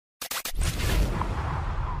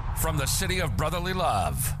From the city of brotherly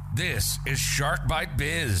love, this is Shark Bite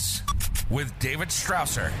Biz with David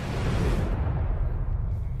Strausser.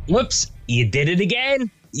 Whoops, you did it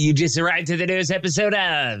again. You just arrived to the newest episode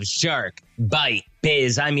of Shark Bite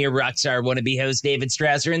Biz. I'm your rockstar wannabe host, David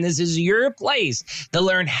Strausser, and this is your place to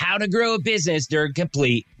learn how to grow a business during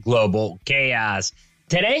complete global chaos.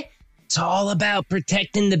 Today, it's all about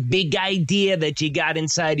protecting the big idea that you got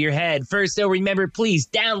inside your head. First, though, remember, please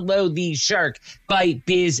download the Shark Bite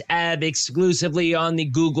Biz app exclusively on the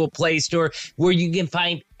Google Play Store, where you can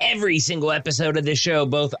find every single episode of the show,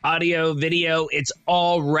 both audio, video. It's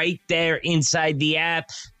all right there inside the app.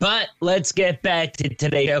 But let's get back to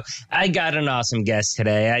today's show. I got an awesome guest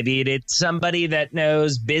today. I mean, it's somebody that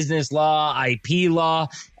knows business law, IP law,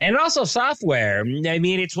 and also software. I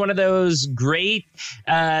mean, it's one of those great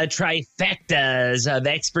trifectas of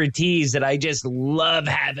expertise that I just love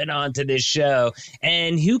having onto this show.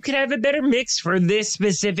 And who could have a better mix for this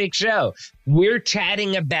specific show? We're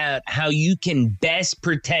chatting about how you can best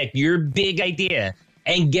protect your big idea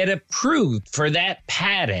and get approved for that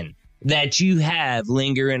patent that you have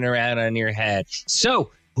lingering around on your head. So,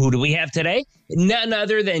 who do we have today? None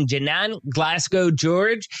other than JiNan, Glasgow,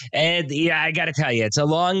 George. And yeah, I got to tell you, it's a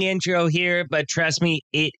long intro here, but trust me,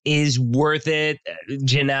 it is worth it.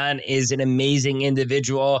 JiNan is an amazing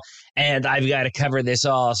individual, and I've got to cover this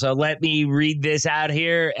all. So let me read this out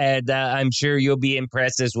here, and I'm sure you'll be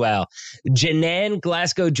impressed as well. JiNan,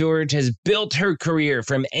 Glasgow, George has built her career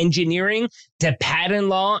from engineering to patent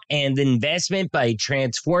law and investment by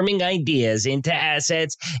transforming ideas into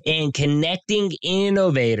assets and connecting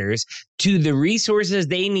innovators to the resources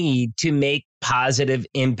they need to make positive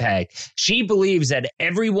impact. She believes that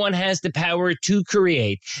everyone has the power to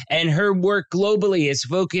create, and her work globally is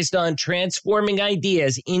focused on transforming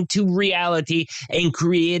ideas into reality and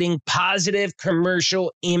creating positive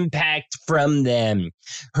commercial impact from them.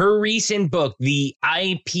 Her recent book, The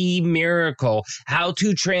IP Miracle: How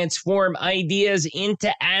to Transform Ideas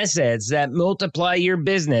into Assets That Multiply Your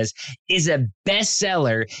Business, is a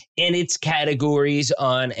bestseller in its categories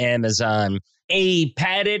on Amazon. A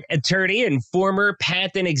patent attorney and former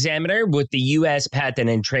patent examiner with the U.S. Patent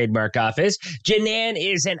and Trademark Office, JiNan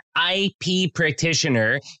is an IP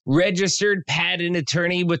practitioner, registered patent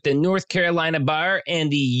attorney with the North Carolina Bar and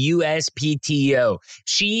the USPTO.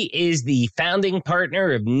 She is the founding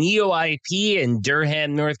partner of Neo IP in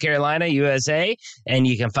Durham, North Carolina, USA, and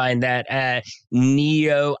you can find that at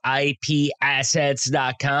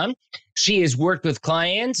neoipassets.com. She has worked with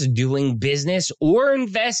clients doing business or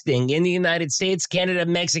investing in the United States, Canada,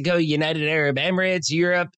 Mexico, United Arab Emirates,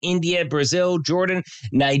 Europe, India, Brazil, Jordan,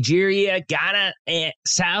 Nigeria, Ghana, and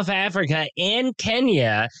South Africa, and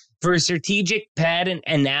Kenya for strategic patent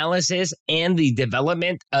analysis and the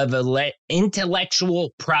development of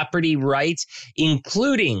intellectual property rights,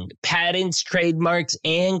 including patents, trademarks,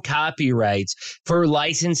 and copyrights for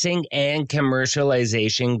licensing and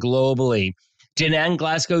commercialization globally. JiNan,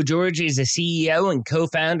 Glasgow, George is the CEO and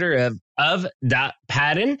co-founder of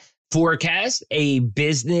Patent Forecast, a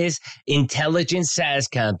business intelligence SaaS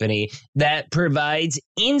company that provides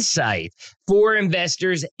insight for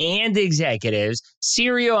investors and executives,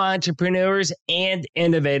 serial entrepreneurs, and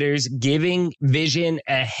innovators, giving vision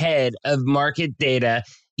ahead of market data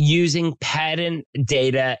using patent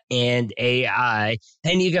data and AI.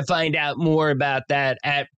 And you can find out more about that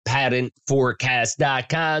at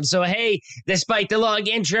patentforecast.com. So, hey, despite the long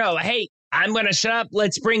intro, hey, I'm going to shut up.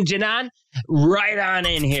 Let's bring JiNan right on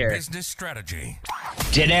in here. Business strategy.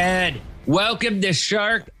 JiNan, welcome to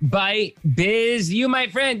Shark Bite Biz. You, my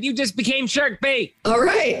friend, you just became Shark Bait. All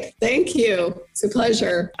right. Thank you. It's a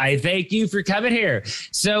pleasure. I thank you for coming here.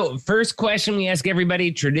 So first question we ask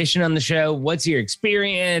everybody, tradition on the show: what's your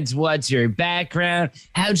experience? What's your background?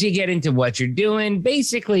 How'd you get into what you're doing?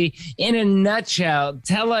 Basically, in a nutshell,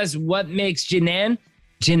 tell us what makes JiNan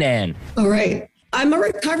JiNan. All right. I'm a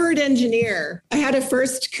recovered engineer. I had a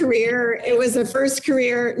first career. It was a first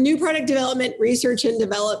career, new product development, research and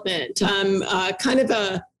development. I'm kind of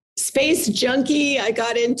a space junkie. I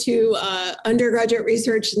got into undergraduate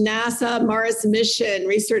research, NASA Mars Mission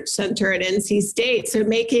Research Center at NC State. So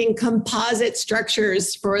making composite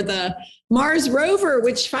structures for the Mars rover,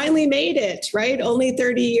 which finally made it, right? Only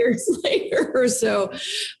 30 years later or so.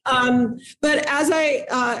 But as I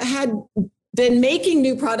had been making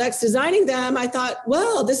new products, designing them, I thought,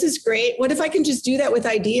 well, this is great. What if I can just do that with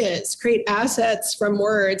ideas, create assets from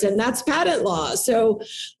words? And that's patent law. So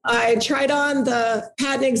I tried on the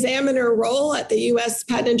patent examiner role at the US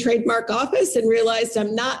Patent and Trademark Office and realized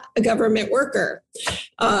I'm not a government worker.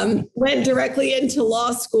 Went directly into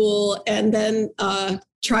law school and then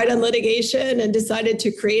tried on litigation and decided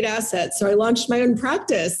to create assets. So I launched my own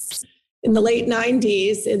practice in the late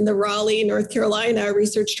 90s in the Raleigh, North Carolina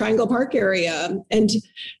Research Triangle Park area. And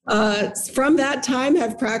from that time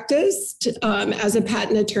have practiced as a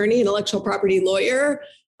patent attorney, intellectual property lawyer,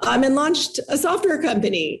 and launched a software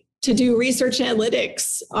company to do research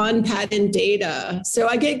analytics on patent data. So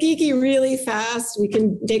I get geeky really fast. We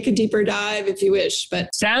can take a deeper dive if you wish,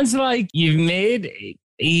 but sounds like you've made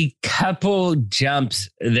a couple jumps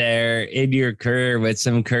there in your career with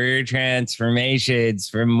some career transformations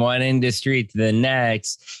from one industry to the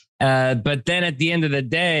next. But then at the end of the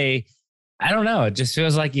day, I don't know. It just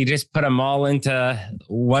feels like you just put them all into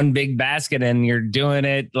one big basket and you're doing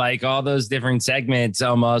it like all those different segments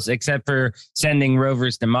almost, except for sending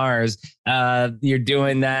rovers to Mars. You're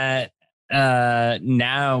doing that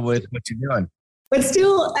now with what you're doing. But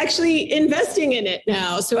still actually investing in it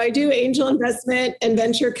now. So I do angel investment and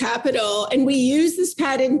venture capital, and we use this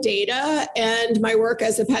patent data and my work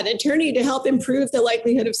as a patent attorney to help improve the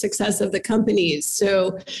likelihood of success of the companies.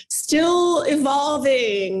 So still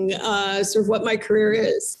evolving sort of what my career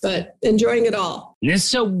is, but enjoying it all.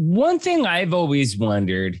 So one thing I've always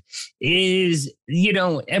wondered is,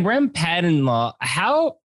 around patent law,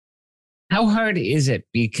 how hard is it?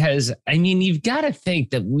 Because, I mean, you've got to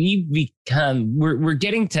think that we're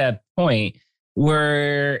getting to a point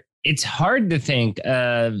where it's hard to think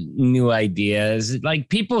of new ideas. Like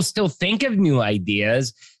people still think of new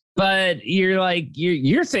ideas, but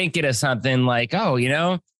you're thinking of something like, oh,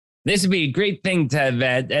 this would be a great thing to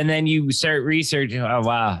invent. And then you start researching, oh,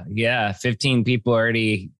 wow, yeah, 15 people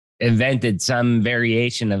already invented some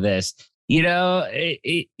variation of this.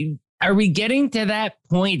 Are we getting to that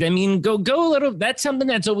point? I mean, go a little. That's something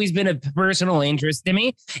that's always been a personal interest to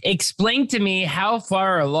me. Explain to me how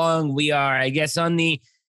far along we are, I guess, on the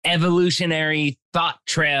evolutionary thought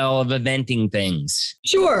trail of inventing things.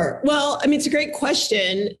 Sure. Well, I mean, it's a great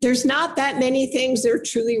question. There's not that many things that are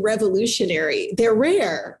truly revolutionary. They're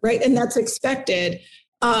rare, right? And that's expected.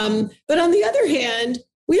 But on the other hand,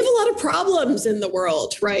 we have a lot of problems in the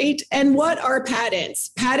world, right? And what are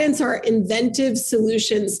patents? Patents are inventive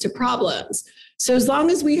solutions to problems. So as long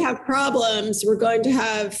as we have problems, we're going to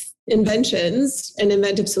have inventions and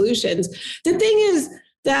inventive solutions. The thing is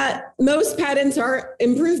that most patents are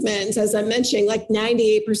improvements, as I'm mentioning, like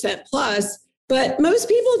 98% plus, but most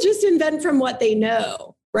people just invent from what they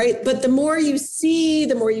know, right? But the more you see,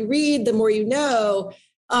 the more you read, the more you know.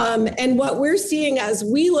 And what we're seeing as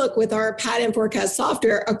we look with our patent forecast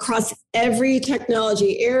software across every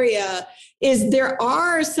technology area is there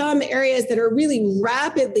are some areas that are really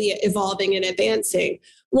rapidly evolving and advancing.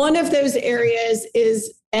 One of those areas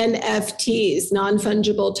is NFTs,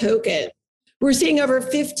 non-fungible token. We're seeing over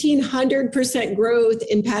 1,500% growth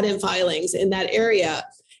in patent filings in that area.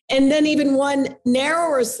 And then even one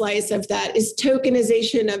narrower slice of that is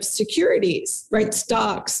tokenization of securities, right?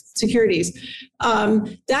 Stocks, securities.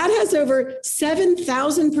 That has over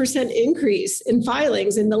 7,000% increase in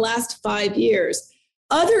filings in the last 5 years.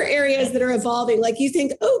 Other areas that are evolving, like you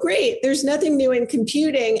think, oh, great, there's nothing new in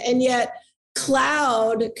computing. And yet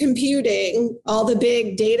cloud computing, all the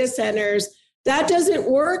big data centers, that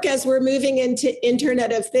doesn't work as we're moving into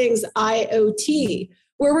Internet of Things, IoT,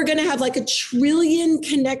 where we're going to have like 1 trillion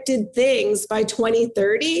connected things by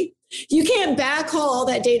 2030. You can't backhaul all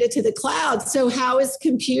that data to the cloud. So how is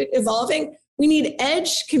compute evolving? We need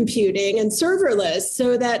edge computing and serverless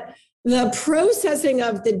so that the processing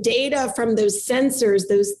of the data from those sensors,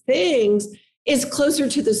 those things, is closer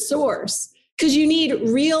to the source. Because you need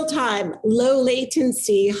real-time, low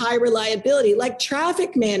latency, high reliability, like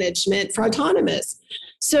traffic management for autonomous.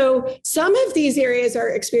 So some of these areas are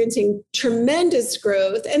experiencing tremendous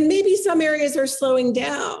growth, and maybe some areas are slowing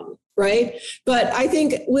down, right? But I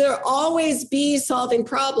think we'll always be solving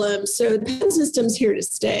problems. So the patent system's here to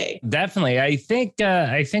stay. Definitely. I think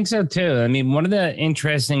so too. I mean, one of the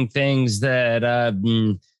interesting things that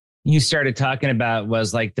you started talking about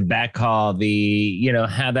was like the backhaul,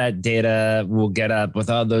 how that data will get up with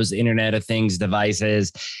all those Internet of Things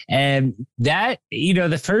devices. And that,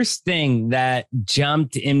 the first thing that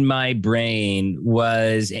jumped in my brain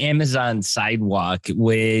was Amazon Sidewalk,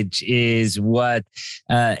 which is what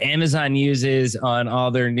Amazon uses on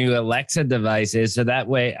all their new Alexa devices. So that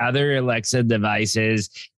way other Alexa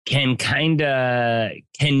devices can kind of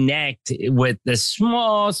connect with the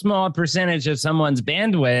small percentage of someone's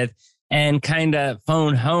bandwidth and kind of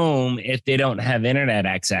phone home if they don't have internet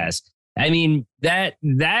access. I mean, that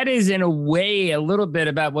is in a way a little bit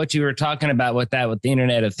about what you were talking about with the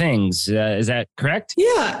Internet of Things. Is that correct?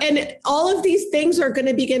 Yeah. And all of these things are going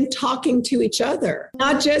to begin talking to each other,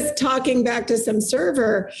 not just talking back to some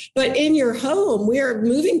server, but in your home. We are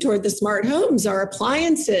moving toward the smart homes, our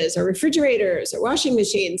appliances, our refrigerators, our washing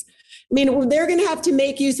machines. I mean, they're going to have to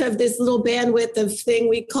make use of this little bandwidth of thing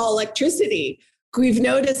we call electricity. We've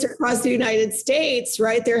noticed across the United States,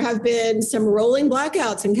 right, there have been some rolling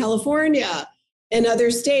blackouts in California and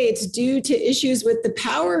other states due to issues with the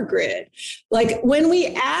power grid. Like when we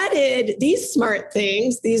added these smart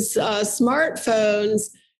things, these smartphones,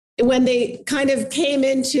 when they kind of came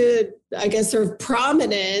into, I guess, sort of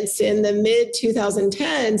prominence in the mid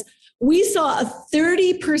 2010s, we saw a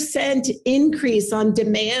 30% increase on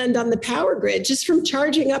demand on the power grid just from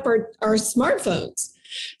charging up our smartphones.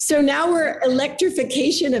 So now we're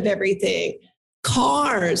electrification of everything.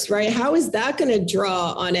 Cars, right? How is that going to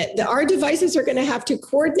draw on it? Our devices are going to have to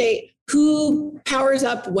coordinate who powers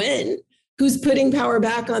up when, who's putting power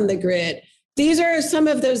back on the grid. These are some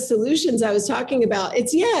of those solutions I was talking about.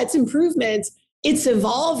 It's improvements, it's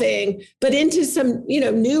evolving, but into some,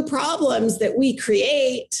 new problems that we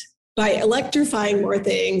create by electrifying more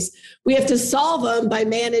things. We have to solve them by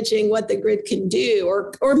managing what the grid can do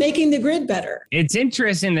or making the grid better. It's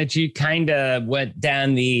interesting that you kind of went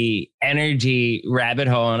down the energy rabbit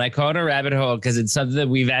hole. And I call it a rabbit hole because it's something that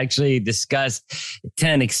we've actually discussed to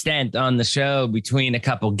an extent on the show between a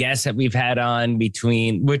couple guests that we've had on,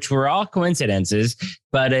 which were all coincidences,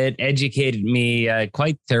 but it educated me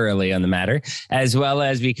quite thoroughly on the matter, as well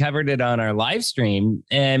as we covered it on our live stream.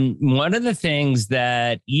 And one of the things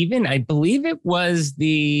that I believe it was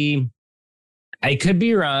I could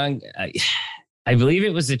be wrong. I believe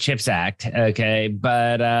it was the CHIPS Act. Okay.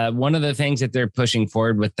 But one of the things that they're pushing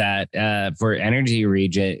forward with that for energy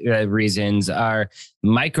reasons are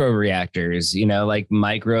micro reactors, like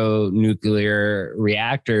micro nuclear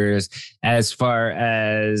reactors, as far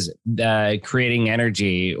as creating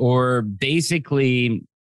energy, or basically,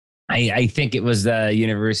 I think it was the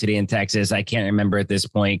university in Texas. I can't remember at this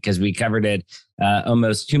point because we covered it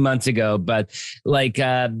almost 2 months ago. But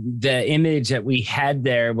the image that we had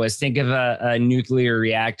there was, think of a nuclear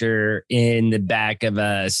reactor in the back of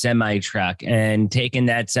a semi truck, and taking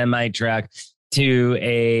that semi truck to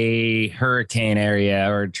a hurricane area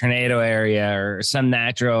or tornado area or some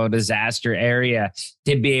natural disaster area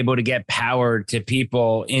to be able to get power to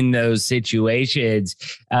people in those situations.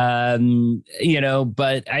 But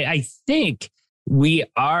I think we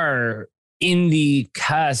are in the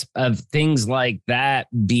cusp of things like that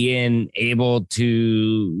being able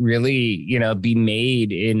to really, be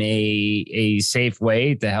made in a safe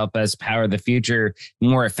way to help us power the future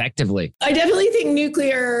more effectively. I definitely think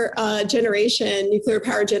nuclear power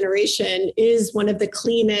generation is one of the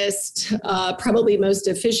cleanest, probably most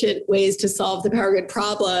efficient ways to solve the power grid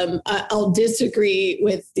problem. I'll disagree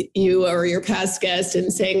with you or your past guest in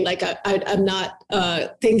saying, like, I'm not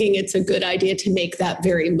thinking it's a good idea to make that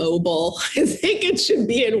very mobile. I think it should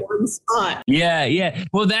be in one spot. Yeah.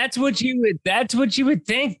 Well, that's what you would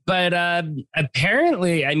think. But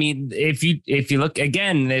apparently, I mean, if you look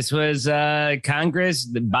again, this was Congress,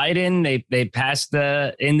 Biden, they passed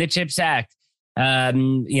the CHIPS Act,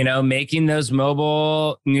 making those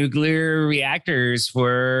mobile nuclear reactors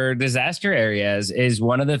for disaster areas is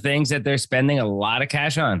one of the things that they're spending a lot of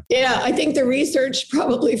cash on. Yeah, I think the research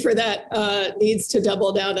probably for that needs to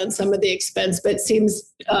double down on some of the expense, but seems,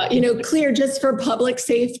 clear just for public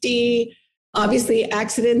safety. Obviously,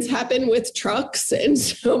 accidents happen with trucks, and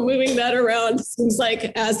so moving that around seems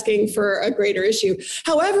like asking for a greater issue.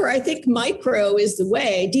 However, I think micro is the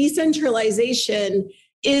way. Decentralization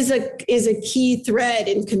is a key thread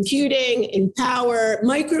in computing, in power.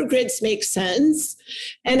 Microgrids make sense.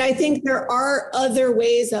 And I think there are other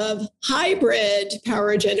ways of hybrid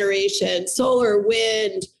power generation, solar,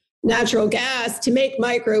 wind, natural gas, to make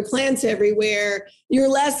micro plants everywhere. You're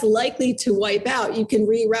less likely to wipe out. You can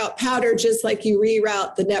reroute power just like you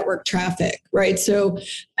reroute the network traffic, right? So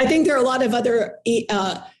I think there are a lot of other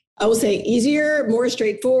I will say easier, more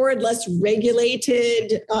straightforward, less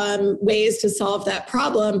regulated ways to solve that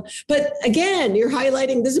problem. But again, you're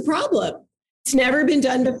highlighting this is a problem. It's never been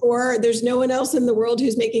done before. There's no one else in the world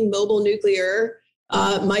who's making mobile nuclear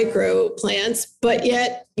micro plants. But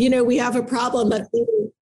yet, we have a problem of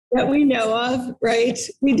that we know of, right?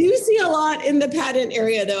 We do see a lot in the patent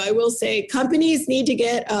area, though. I will say companies need to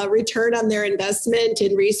get a return on their investment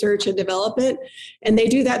in research and development, and they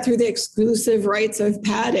do that through the exclusive rights of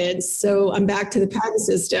patents. So I'm back to the patent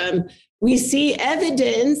system. We see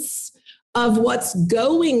evidence of what's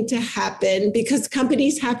going to happen because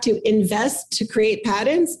companies have to invest to create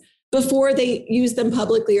patents before they use them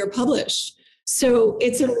publicly or publish. So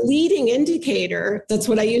it's a leading indicator. That's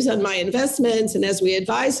what I use on my investments and as we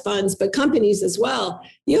advise funds, but companies as well.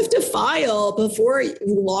 You have to file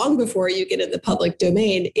long before you get in the public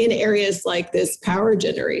domain in areas like this power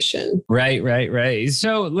generation. Right.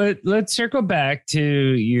 So let's circle back to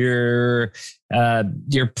your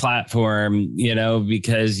platform,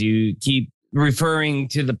 because you keep referring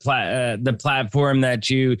to the platform that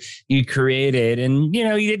you created, and you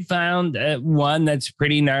did found one that's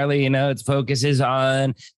pretty gnarly. Its focus is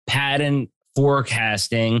on patent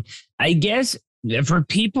forecasting. I guess for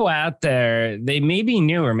people out there, they may be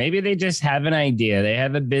new, or maybe they just have an idea. They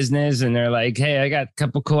have a business and they're like, hey, I got a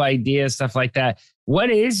couple cool ideas, stuff like that. What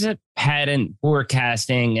is patent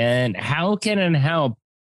forecasting, and how can it help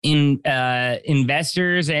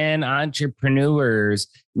investors and entrepreneurs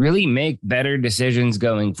really make better decisions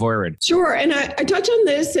going forward? Sure. And I touch on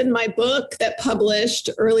this in my book that published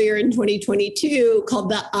earlier in 2022 called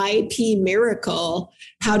The IP Miracle: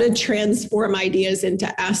 How to Transform Ideas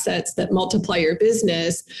into Assets That Multiply Your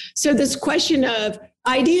Business. So this question of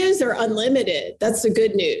ideas are unlimited. That's the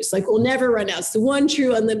good news. Like, we'll never run out. It's the one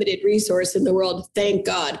true unlimited resource in the world. Thank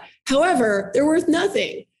God. However, they're worth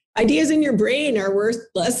nothing. Ideas in your brain are worth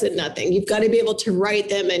less than nothing. You've got to be able to write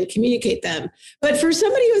them and communicate them. But for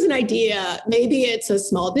somebody who has an idea, maybe it's a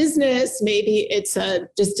small business, maybe it's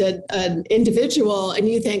just an individual, and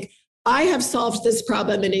you think, I have solved this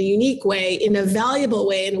problem in a unique way, in a valuable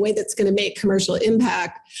way, in a way that's going to make commercial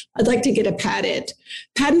impact. I'd like to get a patent.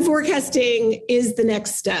 Patent forecasting is the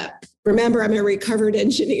next step. Remember, I'm a recovered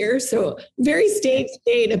engineer, so very state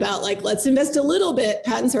about let's invest a little bit.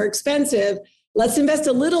 Patents are expensive. Let's invest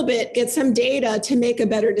a little bit, get some data to make a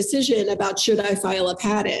better decision about should I file a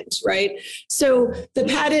patent, right? So the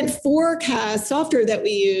patent forecast software that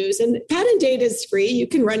we use, and patent data is free. You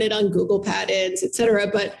can run it on Google Patents, et cetera,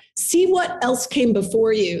 but see what else came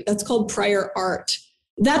before you. That's called prior art.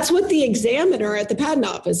 That's what the examiner at the patent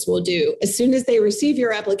office will do. As soon as they receive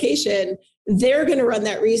your application, they're going to run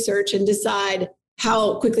that research and decide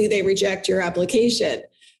how quickly they reject your application.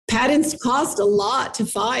 Patents cost a lot to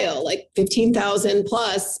file, like $15,000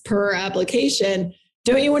 plus per application.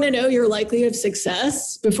 Don't you want to know your likelihood of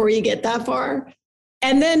success before you get that far?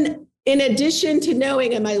 And then in addition to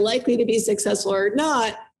knowing, am I likely to be successful or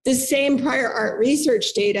not, the same prior art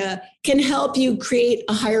research data can help you create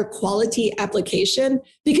a higher quality application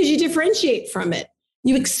because you differentiate from it.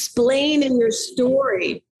 You explain in your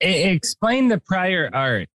story. Explain the prior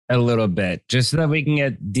art a little bit, just so that we can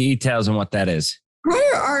get details on what that is.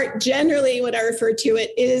 Prior art, generally, what I refer to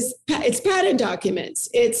it's patent documents.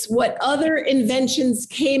 It's what other inventions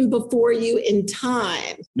came before you in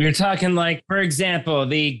time. You're talking like, for example,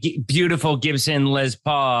 the beautiful Gibson Les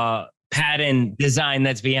Paul patent design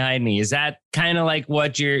that's behind me. Is that kind of like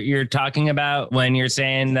what you're talking about when you're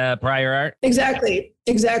saying prior art?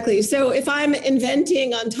 Exactly. So if I'm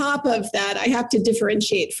inventing on top of that, I have to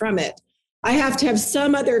differentiate from it. I have to have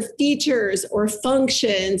some other features or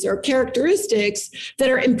functions or characteristics that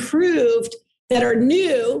are improved, that are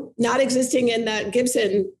new, not existing in that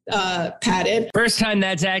Gibson patent. First time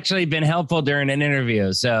that's actually been helpful during an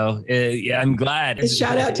interview. So I'm glad.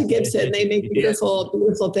 Shout out to Gibson. They make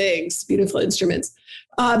beautiful things, beautiful instruments.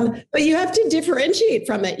 But you have to differentiate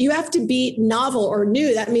from it. You have to be novel or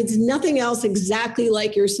new. That means nothing else exactly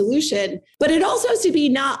like your solution. But it also has to be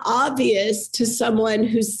not obvious to someone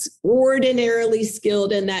who's ordinarily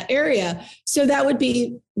skilled in that area. So that would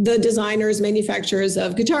be the designers, manufacturers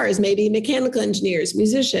of guitars, maybe mechanical engineers,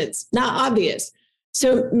 musicians, not obvious.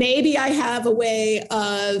 So maybe I have a way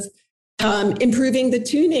of improving the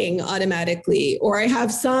tuning automatically, or I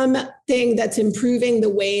have something that's improving the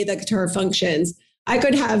way the guitar functions. I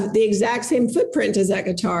could have the exact same footprint as that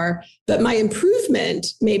guitar, but my improvement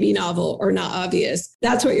may be novel or not obvious.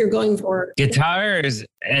 That's what you're going for. Guitars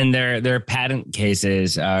and their patent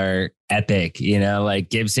cases are epic.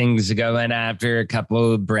 Like Gibson's going after a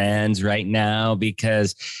couple of brands right now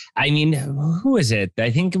because, who is it?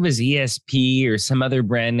 I think it was ESP or some other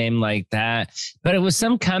brand name like that. But it was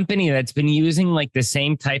some company that's been using like the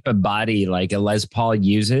same type of body like a Les Paul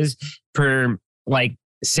uses for like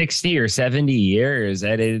 60 or 70 years.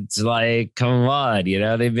 And it's like, come on,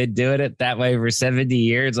 they've been doing it that way for 70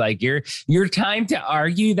 years. Like your time to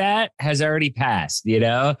argue that has already passed,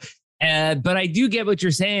 But I do get what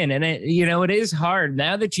you're saying. And it is hard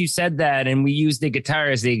now that you said that. And we use the guitar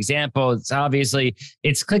as the example.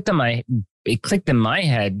 It's clicked in my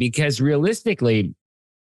head because realistically,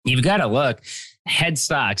 you've got to look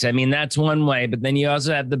headstocks. I mean, that's one way, but then you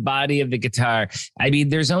also have the body of the guitar. I mean,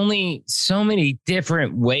 there's only so many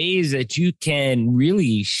different ways that you can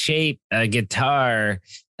really shape a guitar,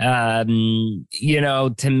 to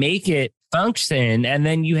make it function. And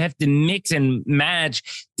then you have to mix and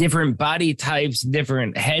match different body types,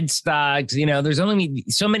 different headstocks. There's only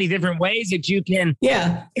so many different ways that you can.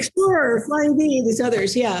 Yeah. Explorer, Flying V, these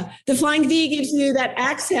others. Yeah. The Flying V gives you that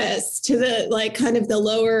access to the kind of the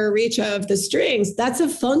lower reach of the strings. That's a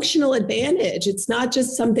functional advantage. It's not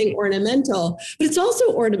just something ornamental, but it's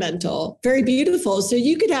also ornamental, very beautiful. So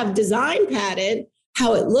you could have design patent,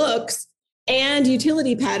 how it looks, and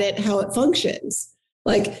utility patent, how it functions.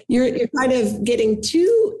 Like you're kind of getting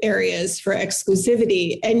two areas for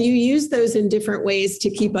exclusivity, and you use those in different ways to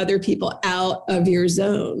keep other people out of your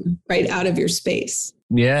zone, right? Out of your space.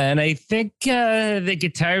 Yeah. And I think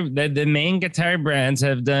the main guitar brands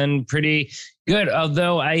have done pretty good.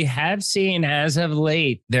 Although I have seen as of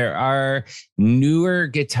late, there are newer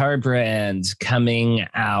guitar brands coming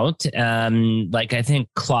out. Like I think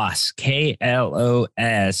Kloss,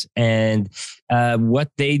 Klos. And what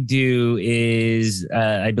they do is,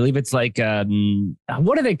 I believe it's like,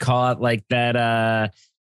 what do they call it? Like that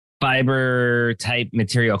fiber type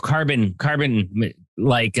material, carbon,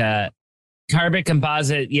 like carbon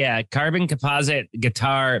composite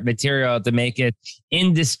guitar material to make it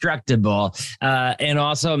indestructible, and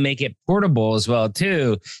also make it portable as well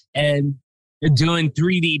too, and doing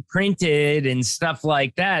 3D printed and stuff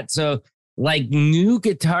like that. So like new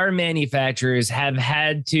guitar manufacturers have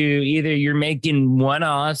had to either you're making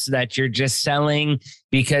one-offs that you're just selling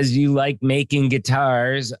because you like making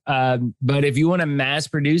guitars. But if you want to mass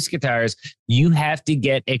produce guitars, you have to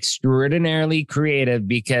get extraordinarily creative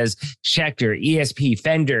because Schecter, ESP,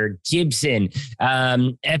 Fender, Gibson,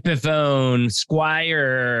 Epiphone,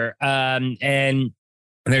 Squier, and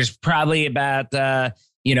there's probably about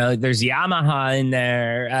there's Yamaha in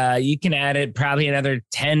there. You can add it probably another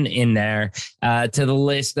 10 in there to the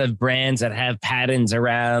list of brands that have patents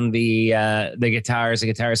around the guitars, the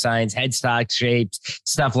guitar signs, headstock shapes,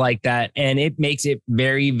 stuff like that. And it makes it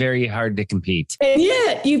very, very hard to compete. And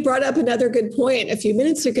yet you brought up another good point a few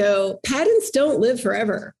minutes ago. Patents don't live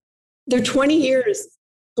forever. They're 20 years.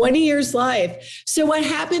 20 years life. So what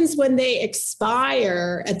happens when they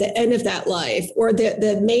expire at the end of that life, or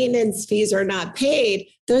the maintenance fees are not paid?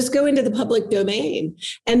 Those go into the public domain.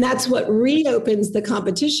 And that's what reopens the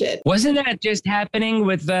competition. Wasn't that just happening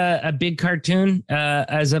with a big cartoon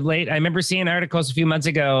as of late? I remember seeing articles a few months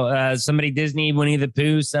ago, Disney, Winnie the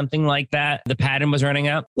Pooh, something like that. The patent was running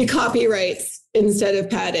out. The copyrights instead of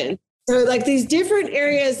patent. So like these different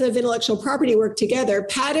areas of intellectual property work together.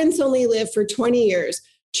 Patents only live for 20 years.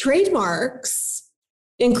 Trademarks,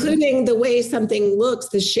 including the way something looks,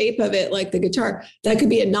 the shape of it, like the guitar, that could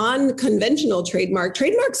be a non-conventional trademark.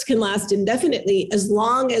 Trademarks can last indefinitely as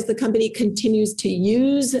long as the company continues to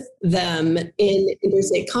use them in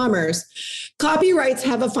interstate commerce. Copyrights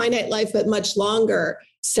have a finite life, but much longer,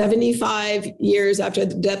 75 years after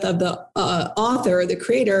the death of the author, the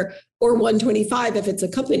creator, or 125 if it's a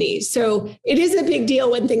company. So it is a big deal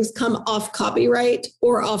when things come off copyright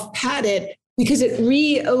or off patent, because it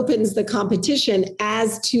reopens the competition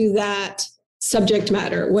as to that subject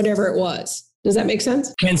matter, whatever it was. Does that make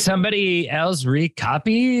sense? Can somebody else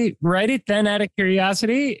recopyright it then out of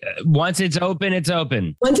curiosity? Once it's open, it's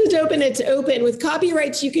open. Once it's open, it's open. With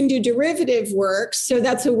copyrights, you can do derivative work. So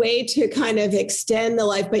that's a way to kind of extend the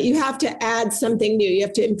life, but you have to add something new. You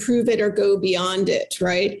have to improve it or go beyond it,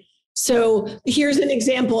 right? So here's an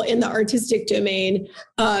example in the artistic domain.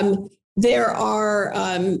 There are,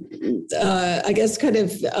 I guess, kind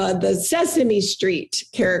of the Sesame Street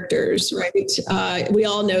characters, right? We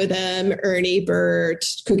all know them, Ernie, Bert,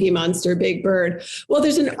 Cookie Monster, Big Bird. Well,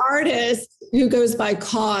 there's an artist who goes by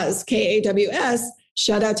Kaws, Kaws.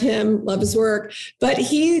 Shout out to him, love his work. But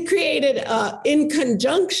he created, in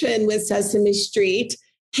conjunction with Sesame Street,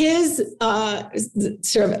 his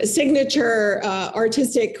sort of signature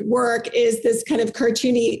artistic work is this kind of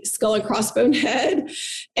cartoony skull and crossbone head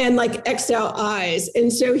and like X'd out eyes.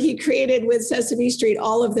 And so he created with Sesame Street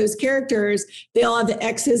all of those characters. They all have the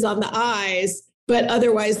X's on the eyes, but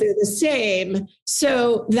otherwise they're the same.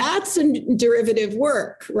 So that's a derivative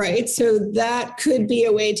work, right? So that could be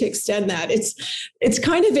a way to extend that. It's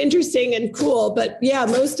kind of interesting and cool, but yeah,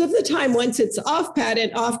 most of the time, once it's off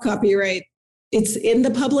patent, off copyright, it's in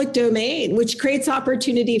the public domain, which creates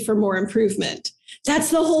opportunity for more improvement.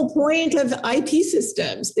 That's the whole point of IP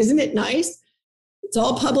systems. Isn't it nice? It's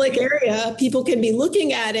all public area. People can be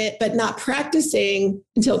looking at it, but not practicing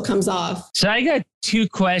until it comes off. So I got two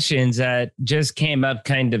questions that just came up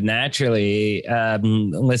kind of naturally,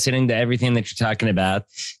 listening to everything that you're talking about.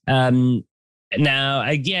 Now,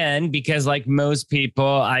 again, because like most people,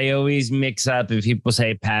 I always mix up if people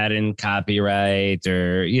say patent, copyright,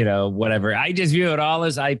 or, whatever. I just view it all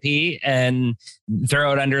as IP and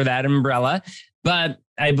throw it under that umbrella. But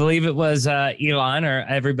I believe it was Elon, or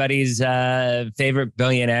everybody's favorite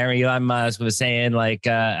billionaire, Elon Musk, was saying, like,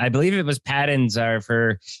 I believe it was patents are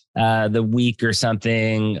for the weak or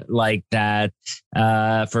something like that,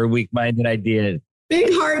 for weak-minded ideas.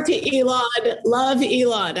 Big heart to Elon. Love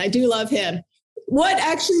Elon. I do love him. What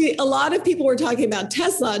actually a lot of people were talking about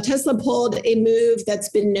Tesla pulled a move that's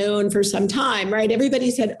been known for some time, right?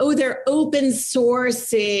 Everybody said, oh, they're open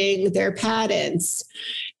sourcing their patents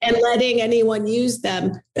and letting anyone use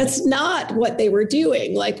them. That's not what they were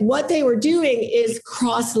doing. Like, what they were doing is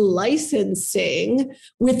cross-licensing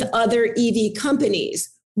with other EV companies.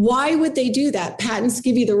 Why would they do that? Patents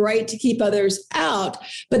give you the right to keep others out.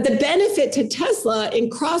 But the benefit to Tesla in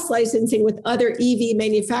cross-licensing with other EV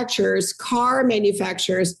manufacturers, car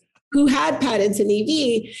manufacturers who had patents in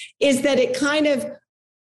EV, is that it kind of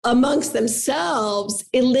amongst themselves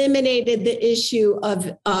eliminated the issue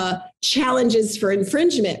of challenges for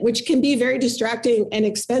infringement, which can be very distracting and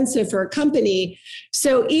expensive for a company.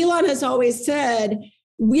 So Elon has always said,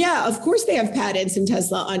 yeah, of course they have patents in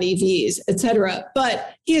Tesla on EVs, et cetera.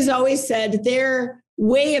 But he has always said their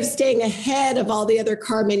way of staying ahead of all the other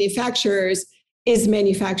car manufacturers is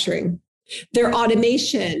manufacturing, their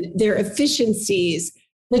automation, their efficiencies,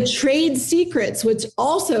 the trade secrets, which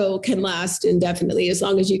also can last indefinitely as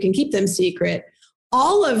long as you can keep them secret.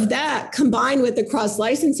 All of that combined with the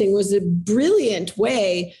cross-licensing was a brilliant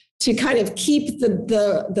way to kind of keep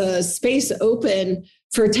the space open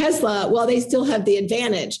for Tesla while they still have the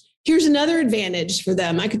advantage. Here's another advantage for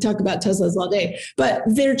them. I could talk about Teslas all day, but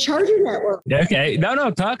their charger network. Okay.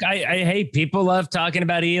 No, talk. I hate people love talking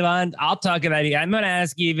about Elon. I'll talk about it. I'm going to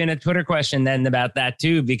ask you even a Twitter question then about that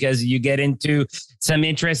too, because you get into some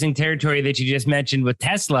interesting territory that you just mentioned with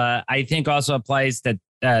Tesla. I think also applies to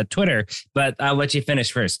Twitter, but I'll let you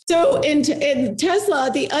finish first. So in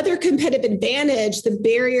Tesla, the other competitive advantage, the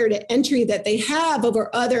barrier to entry that they have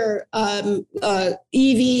over other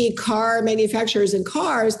EV car manufacturers and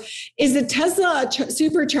cars, is the Tesla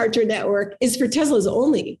supercharger network is for Teslas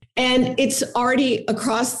only. And it's already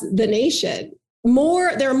across the nation.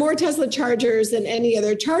 There are more Tesla chargers than any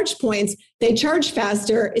other charge points. They charge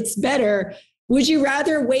faster. It's better. Would you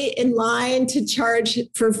rather wait in line to charge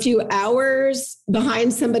for a few hours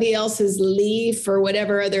behind somebody else's Leaf or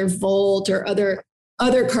whatever other Volt or other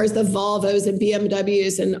cars, the Volvos and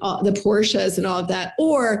BMWs and the Porsches and all of that?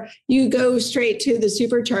 Or you go straight to the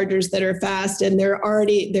superchargers that are fast and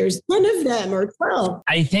there's 10 of them or 12.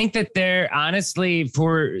 I think that they're honestly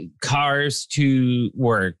for cars to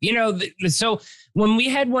work. So when we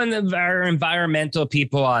had one of our environmental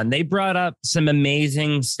people on, they brought up some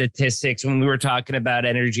amazing statistics when we were talking about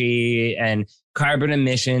energy and carbon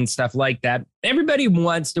emissions, stuff like that. Everybody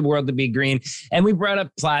wants the world to be green. And we brought up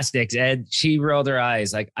plastics, and she rolled her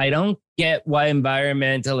eyes like, I don't get why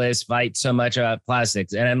environmentalists fight so much about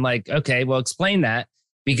plastics. And I'm like, okay, well, explain that,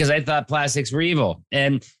 because I thought plastics were evil.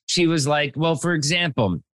 And she was like, well, for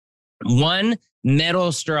example, one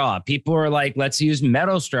metal straw. People are like, let's use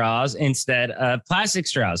metal straws instead of plastic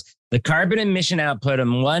straws. The carbon emission output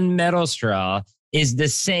on one metal straw is the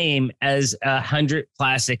same as 100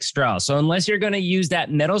 plastic straws. So unless you're going to use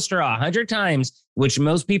that metal straw 100 times, which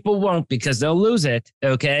most people won't because they'll lose it,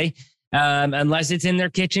 okay? Unless it's in their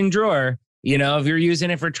kitchen drawer, if you're using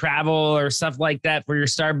it for travel or stuff like that for your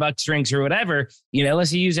Starbucks drinks or whatever,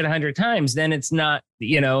 unless you use it 100 times, then it's not,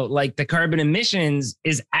 like the carbon emissions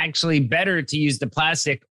is actually better to use the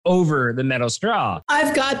plastic over the metal straw.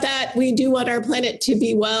 I've got that. We do want our planet to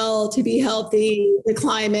be well, to be healthy, the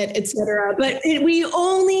climate, et cetera. But we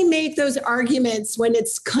only make those arguments when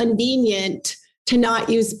it's convenient to not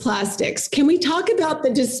use plastics. Can we talk about the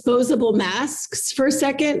disposable masks for a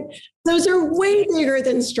second? Those are way bigger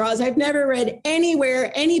than straws. I've never read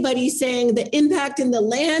anywhere anybody saying the impact in the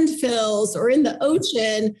landfills or in the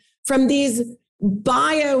ocean from these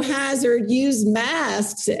biohazard used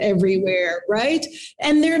masks everywhere, right?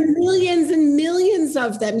 And there are millions and millions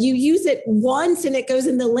of them. You use it once and it goes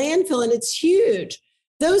in the landfill and it's huge.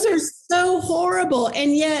 Those are so horrible.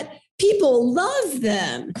 And yet people love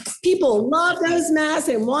them. People love those masks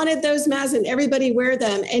and wanted those masks and everybody wear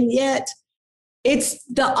them. And yet It's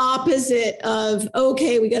the opposite of,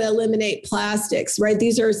 okay, we got to eliminate plastics, right?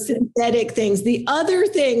 These are synthetic things. The other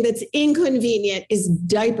thing that's inconvenient is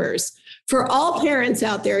diapers. For all parents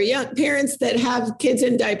out there, young parents that have kids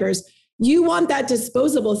in diapers, you want that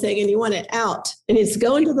disposable thing and you want it out and it's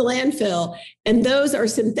going to the landfill. And those are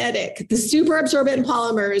synthetic. The super absorbent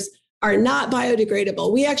polymers are not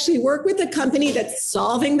biodegradable. We actually work with a company that's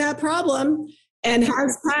solving that problem and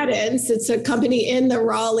has patents. It's a company in the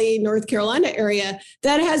Raleigh, North Carolina area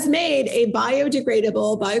that has made a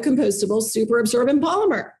biodegradable, biocompostable, super absorbent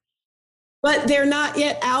polymer. But they're not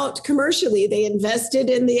yet out commercially. They invested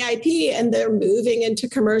in the IP and they're moving into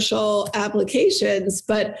commercial applications.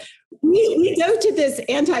 But we go to this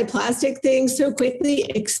anti-plastic thing so quickly,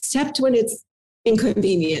 except when it's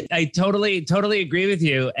inconvenient. I totally agree with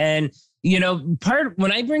you. And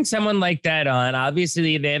when I bring someone like that on,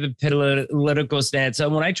 obviously they have a political stance. So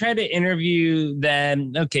when I try to interview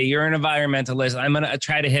them, okay, you're an environmentalist. I'm going to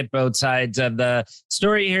try to hit both sides of the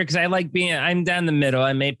story here because I'm down the middle.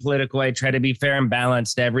 I'm apolitical. I try to be fair and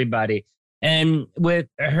balanced to everybody. And with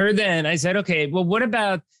her then, I said, okay, well, what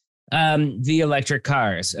about the electric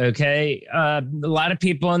cars? Okay. A lot of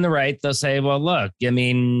people on the right, they'll say, well, look, I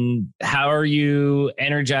mean, how are you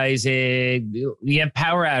energizing? You have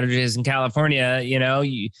power outages in California,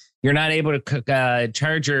 you're not able to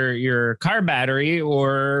charge your car battery.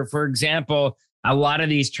 Or, for example, a lot of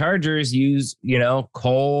these chargers use,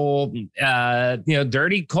 coal,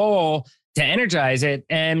 dirty coal to energize it.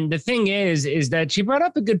 And the thing is that she brought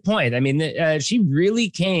up a good point. I mean, she really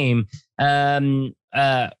came,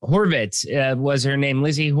 Horvitz was her name,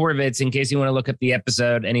 Lizzie Horvitz, in case you want to look up the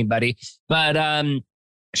episode, anybody. But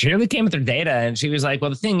she really came with her data and she was like,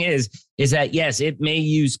 well, the thing is that, yes, it may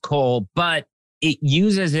use coal, but it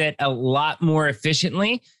uses it a lot more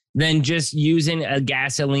efficiently than just using a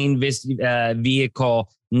gasoline vehicle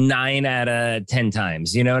 9 out of 10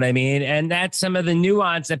 times. You know what I mean? And that's some of the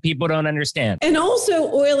nuance that people don't understand. And also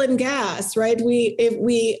oil and gas, right? If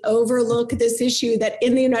we overlook this issue that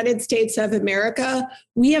in the United States of America,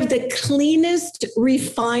 we have the cleanest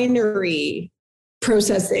refinery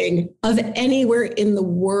processing of anywhere in the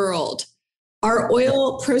world. Our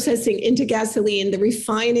oil processing into gasoline, the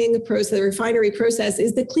refinery process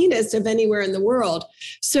is the cleanest of anywhere in the world.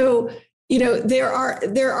 So, there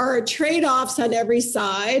are trade-offs on every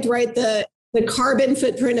side, right? The carbon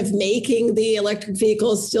footprint of making the electric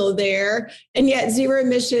vehicle is still there, and yet zero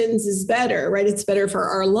emissions is better, right? It's better for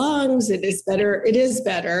our lungs. It is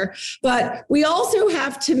better. But we also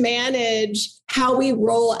have to manage how we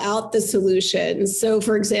roll out the solutions. So,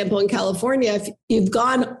 for example, in California, if you've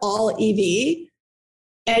gone all EV,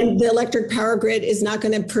 and the electric power grid is not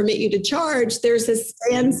going to permit you to charge, there's a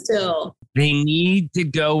standstill. They need to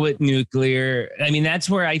go with nuclear. I mean, that's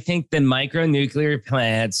where I think the micro nuclear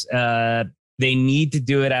plants, they need to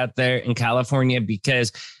do it out there in California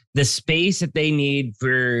because the space that they need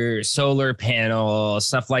for solar panel,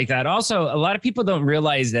 stuff like that. Also, a lot of people don't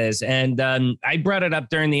realize this. And I brought it up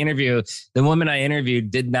during the interview. The woman I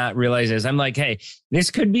interviewed did not realize this. I'm like, hey,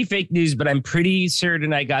 this could be fake news, but I'm pretty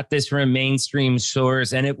certain I got this from a mainstream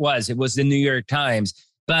source. And it was the New York Times.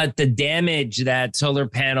 But the damage that solar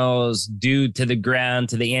panels do to the ground,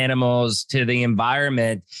 to the animals, to the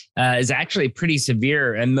environment is actually pretty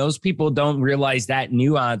severe. And most people don't realize that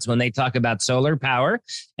nuance when they talk about solar power.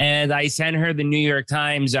 And I sent her the New York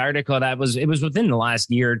Times article it was within the last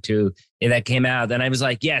year or two that came out. And I was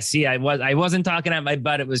like, yeah, see, I wasn't talking out my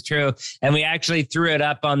butt. It was true. And we actually threw it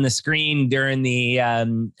up on the screen during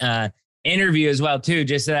the interview as well too,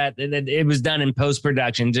 just so that it was done in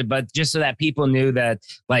post-production, but just so that people knew that,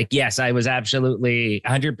 like, yes, I was absolutely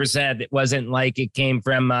 100%. It wasn't like it came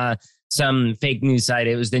from some fake news site.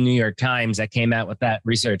 It was the New York Times that came out with that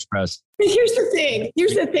research post. Here's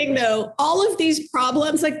the thing though, all of these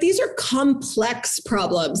problems, like, these are complex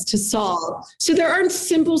problems to solve. So there aren't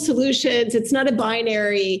simple solutions. It's not a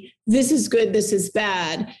binary, this is good, this is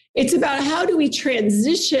bad. It's about how do we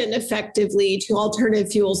transition effectively to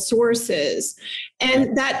alternative fuel sources.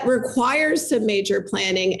 And that requires some major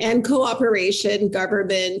planning and cooperation,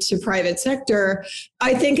 government to private sector,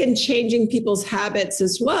 I think, in changing people's habits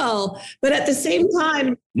as well. But at the same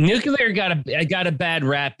time, nuclear got a bad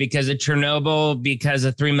rap because of Chernobyl, because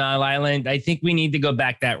of 3 Mile Island. I think we need to go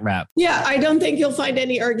back that route. Yeah, I don't think you'll find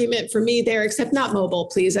any argument for me there, except not mobile,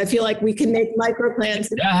 please. I feel like we can make micro plans.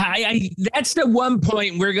 That's the one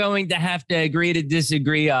point we're going to have to agree to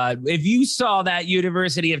disagree on. If you saw that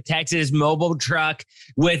University of Texas mobile truck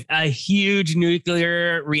with a huge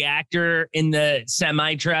nuclear reactor in the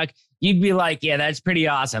semi truck, you'd be like, yeah, that's pretty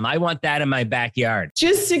awesome. I want that in my backyard.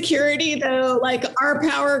 Just security, though, like our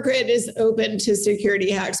power grid is open to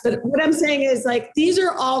security hacks. But what I'm saying is, like, these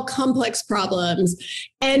are all complex problems.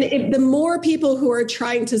 And if the more people who are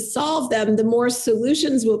trying to solve them, the more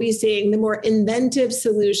solutions we'll be seeing, the more inventive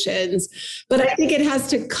solutions. But I think it has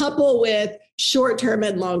to couple with short-term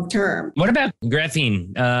and long-term. What about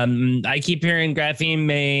graphene? I keep hearing graphene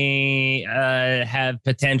may have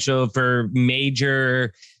potential for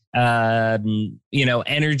major energy,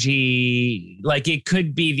 like it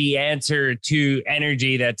could be the answer to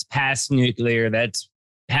energy that's past nuclear, that's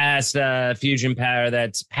past fusion power,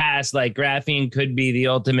 that's past, like graphene could be the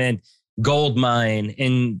ultimate gold mine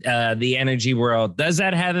in the energy world. Does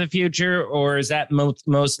that have a future, or is that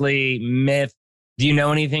mostly myth? Do you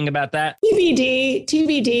know anything about that?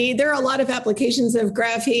 TBD. There are a lot of applications of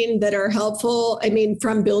graphene that are helpful. I mean,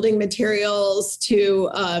 from building materials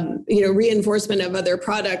to, reinforcement of other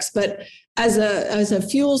products. But as a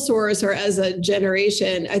fuel source or as a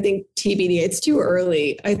generation, I think TBD. It's too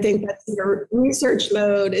early. I think that's in research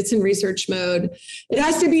mode. It's in research mode. It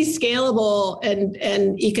has to be scalable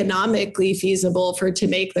and economically feasible for it to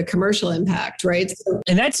make the commercial impact, right?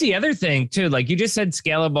 And that's the other thing too. Like you just said,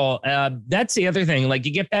 scalable. That's the other thing. Like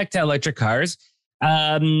you get back to electric cars.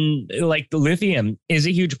 Like the lithium is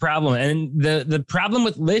a huge problem, and the problem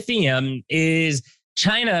with lithium is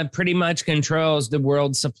China pretty much controls the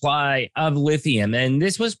world's supply of lithium. And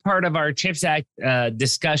this was part of our CHIPS Act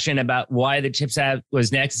discussion about why the CHIPS Act was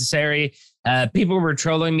necessary. People were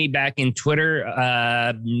trolling me back in Twitter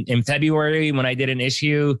in February when I did an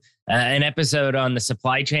episode on the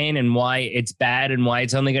supply chain and why it's bad and why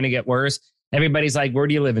it's only going to get worse. Everybody's like, where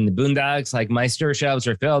do you live? In the boondocks? Like my store shelves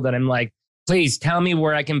are filled. And I'm like, please tell me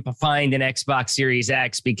where I can find an Xbox Series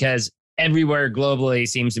X, because everywhere globally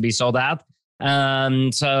seems to be sold out.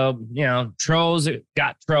 Trolls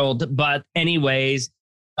got trolled, but anyways,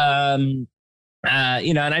 and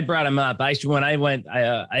I brought him up. When I went,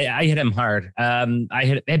 I hit him hard. I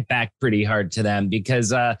hit it back pretty hard to them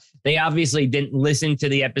because, they obviously didn't listen to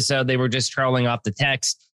the episode. They were just trolling off the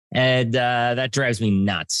text. And, that drives me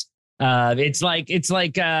nuts. It's like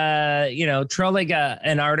trolling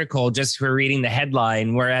an article just for reading the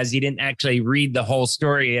headline, whereas you didn't actually read the whole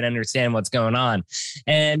story and understand what's going on.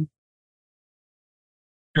 And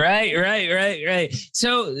Right.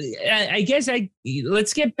 So I guess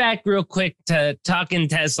let's get back real quick to talking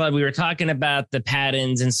Tesla. We were talking about the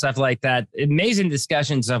patents and stuff like that. Amazing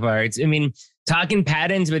discussion so far. Talking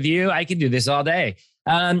patents with you, I could do this all day.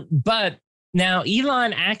 But now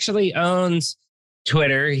Elon actually owns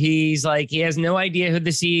Twitter. He's like, he has no idea who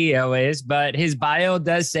the CEO is, but his bio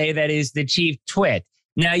does say that he's the chief twit.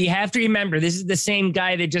 Now, you have to remember, this is the same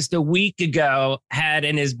guy that just a week ago had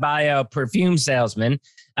in his bio perfume salesman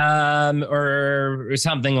or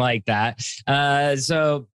something like that.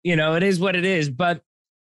 So, it is what it is. But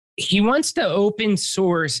he wants to open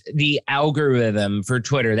source the algorithm for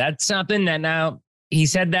Twitter. That's something that now he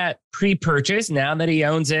said that pre-purchase. Now that he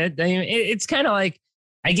owns it, it's kind of like,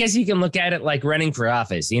 I guess you can look at it like running for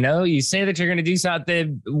office. You say that you're going to do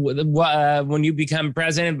something when you become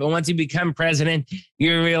president, but once you become president,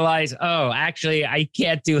 you realize, oh, actually, I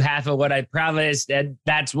can't do half of what I promised. And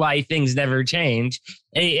that's why things never change.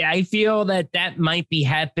 I feel that might be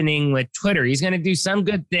happening with Twitter. He's going to do some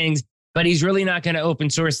good things, but he's really not going to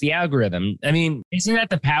open source the algorithm. I mean, isn't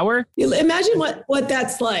that the power? Imagine what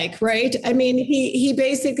that's like, right? I mean, he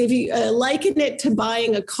basically, if you liken it to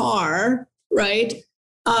buying a car, right?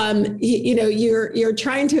 You're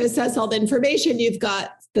trying to assess all the information. You've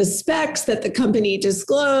got the specs that the company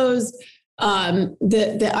disclosed.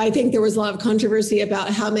 I think there was a lot of controversy about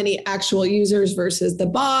how many actual users versus the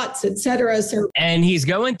bots, et cetera. And he's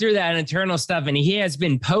going through that internal stuff, and he has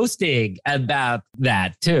been posting about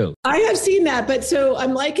that too. I have seen that, but so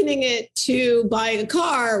I'm likening it to buying a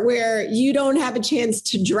car where you don't have a chance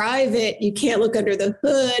to drive it. You can't look under the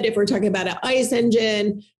hood. If we're talking about an ICE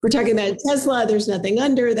engine, we're talking about a Tesla, there's nothing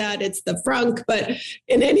under that. It's the frunk. But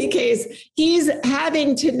in any case, he's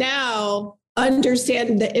having to now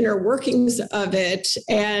understand the inner workings of it.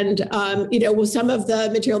 And, some of the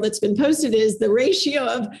material that's been posted is the ratio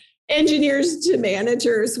of engineers to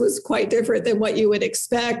managers was quite different than what you would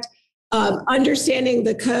expect. Understanding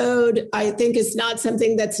the code, I think, is not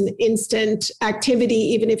something that's an instant activity,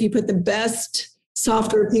 even if you put the best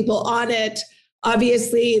software people on it.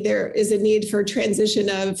 Obviously, there is a need for transition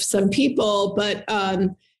of some people, but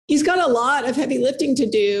he's got a lot of heavy lifting to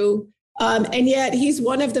do. And yet he's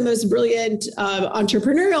one of the most brilliant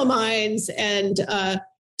entrepreneurial minds and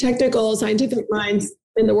technical scientific minds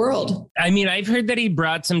in the world. I mean, I've heard that he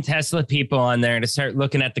brought some Tesla people on there to start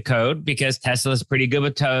looking at the code because Tesla's pretty good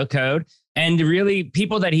with code. And really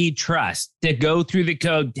people that he trusts to go through the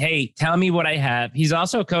code. Hey, tell me what I have. He's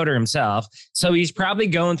also a coder himself. So he's probably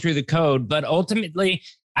going through the code. But ultimately,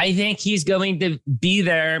 I think he's going to be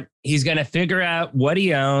there. He's going to figure out what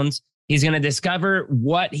he owns. He's going to discover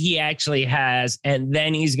what he actually has. And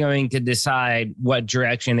then he's going to decide what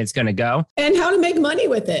direction it's going to go. And how to make money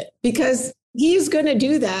with it. Because he's going to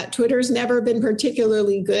do that. Twitter's never been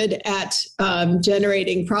particularly good at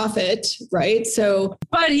generating profit, right? So,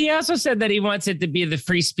 but he also said that he wants it to be the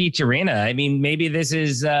free speech arena. I mean, maybe this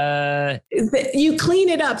is you clean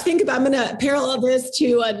it up. Think about. I'm going to parallel this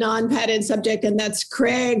to a non-patent subject, and that's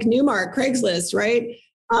Craig Newmark, Craigslist, right?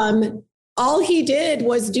 All he did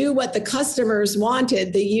was do what the customers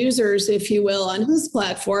wanted, the users, if you will, on his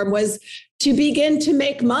platform, was to begin to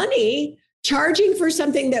make money charging for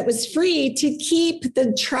something that was free to keep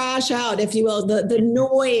the trash out, if you will, the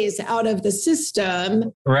noise out of the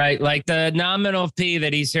system. Right. Like the nominal fee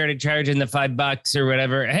that he started charging, the $5 or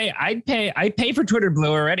whatever. Hey, I pay for Twitter Blue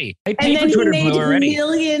already. I pay for Twitter Blue already.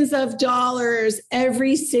 Millions of dollars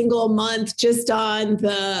every single month just on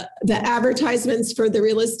the advertisements for the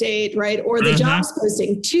real estate, right? Or the jobs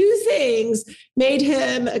posting. Two things made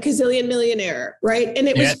him a gazillion millionaire, right? And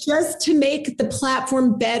it was just to make the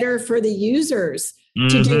platform better for the users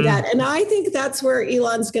to do that. And I think that's where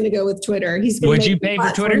Elon's going to go with Twitter. He's going to Would you pay for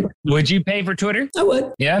Twitter? Would you pay for Twitter? I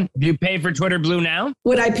would. Yeah. Do you pay for Twitter Blue now?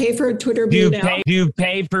 Would I pay for Twitter Blue now? Do you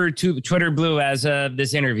pay for Twitter Blue as of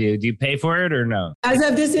this interview? Do you pay for it or no? As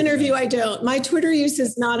of this interview, I don't. My Twitter use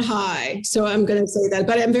is not high. So I'm going to say that,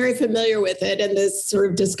 but I'm very familiar with it and this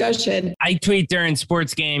sort of discussion. I tweet during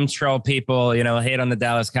sports games, troll people, hate on the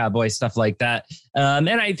Dallas Cowboys, stuff like that. And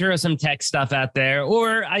I throw some tech stuff out there,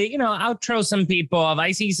 or I'll troll some people. If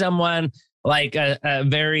I see someone like a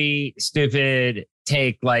very stupid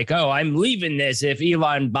take, like, oh, I'm leaving this if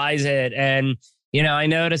Elon buys it. And, I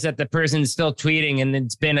notice that the person's still tweeting and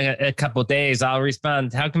it's been a couple of days. I'll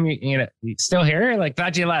respond, how come you still here? Like,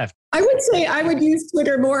 thought you left. I would say I would use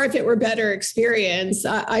Twitter more if it were better experience.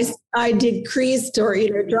 I decreased or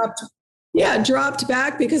dropped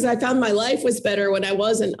back because I found my life was better when I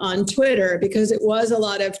wasn't on Twitter, because it was a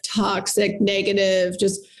lot of toxic, negative,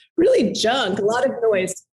 just really junk, a lot of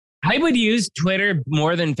noise. I would use Twitter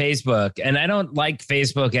more than Facebook, and I don't like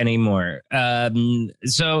Facebook anymore.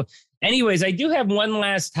 So anyways, I do have one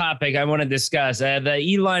last topic I want to discuss.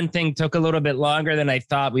 The Elon thing took a little bit longer than I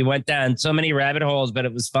thought. We went down so many rabbit holes, but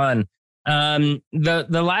it was fun.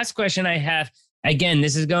 The last question I have, again,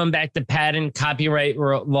 this is going back to patent copyright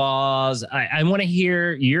laws. I want to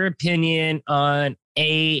hear your opinion on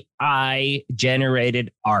AI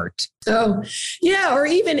generated art. Oh, yeah. Or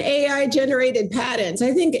even AI generated patents.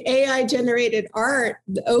 I think AI generated art,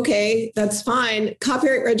 okay, that's fine.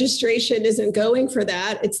 Copyright registration isn't going for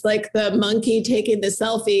that. It's like the monkey taking the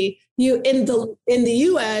selfie. In the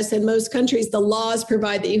US and most countries, the laws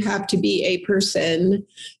provide that you have to be a person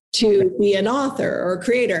to be an author or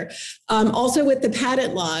creator. Also with the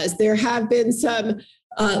patent laws, there have been some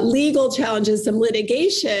legal challenges, some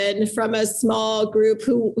litigation from a small group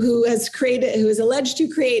who is alleged to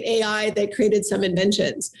create AI that created some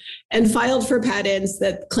inventions and filed for patents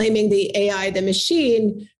that claiming the AI, the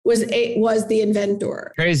machine, was the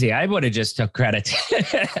inventor. Crazy. I would have just took credit.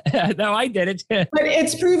 No, I did it. But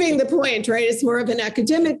it's proving the point, right? It's more of an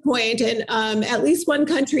academic point. And at least one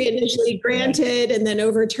country initially granted and then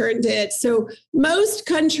overturned it. So most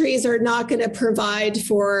countries are not going to provide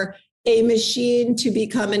for a machine to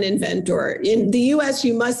become an inventor. In the US,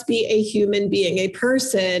 you must be a human being. A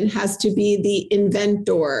person has to be the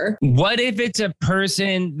inventor. What if it's a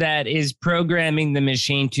person that is programming the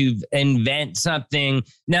machine to invent something?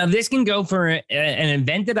 Now, this can go for an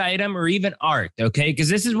invented item or even art, okay? Because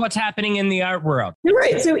this is what's happening in the art world. You're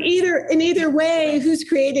right. So in either way, who's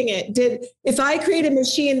creating it? If I create a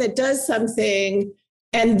machine that does something,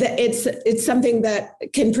 and it's something that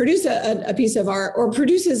can produce a piece of art or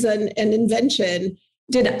produces an invention.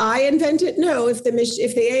 Did I invent it? No. If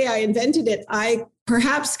the AI invented it, I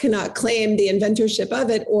perhaps cannot claim the inventorship of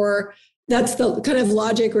it, or that's the kind of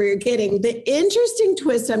logic where you're getting. The interesting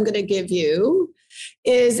twist I'm going to give you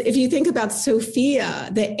is if you think about Sophia,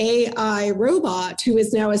 the AI robot, who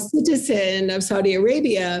is now a citizen of Saudi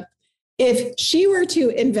Arabia. If she were to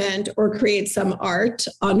invent or create some art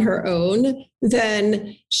on her own,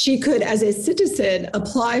 then she could, as a citizen,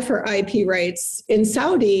 apply for IP rights in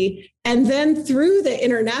Saudi. And then through the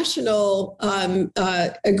international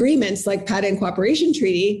agreements like Patent Cooperation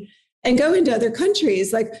Treaty and go into other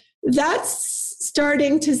countries, like that's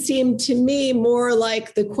starting to seem to me more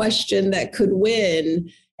like the question that could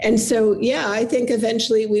win. And so, yeah, I think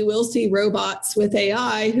eventually we will see robots with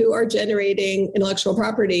AI who are generating intellectual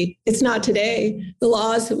property. It's not today. The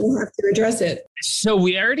laws will have to address it. So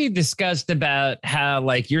we already discussed about how,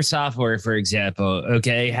 like, your software, for example,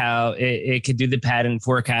 okay, how it could do the pattern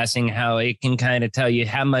forecasting, how it can kind of tell you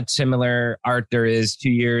how much similar art there is 2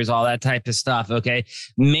 years, all that type of stuff. Okay.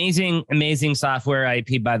 Amazing, amazing software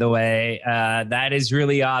IP, by the way. That is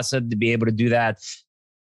really awesome to be able to do that.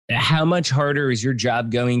 How much harder is your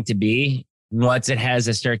job going to be once it has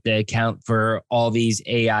to start to account for all these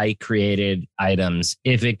AI created items,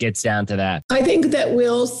 if it gets down to that? I think that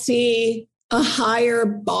we'll see a higher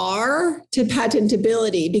bar to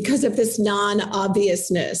patentability because of this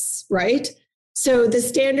non-obviousness, right? So the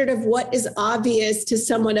standard of what is obvious to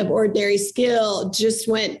someone of ordinary skill just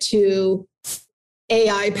went to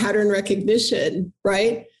AI pattern recognition,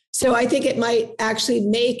 right? So I think it might actually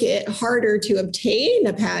make it harder to obtain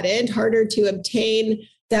a patent, harder to obtain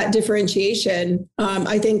that differentiation.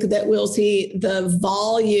 I think that we'll see the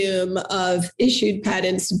volume of issued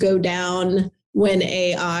patents go down when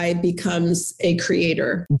AI becomes a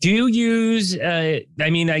creator. Do you use, I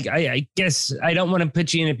guess I don't want to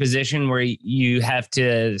put you in a position where you have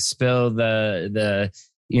to spill the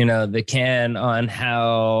can on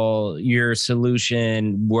how your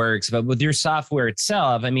solution works, but with your software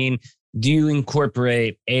itself, I mean, do you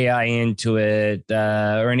incorporate AI into it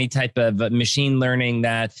or any type of machine learning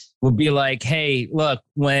that will be like, hey, look,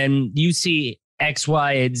 when you see X,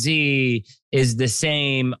 Y, and Z is the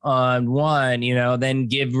same on one, then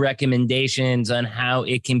give recommendations on how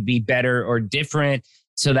it can be better or different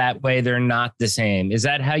so that way they're not the same. Is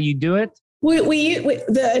that how you do it? We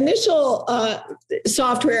the initial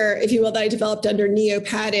software, if you will, that I developed under Neo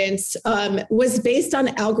Patents was based on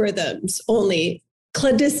algorithms only,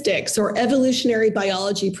 cladistics or evolutionary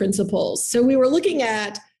biology principles. So we were looking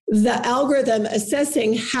at the algorithm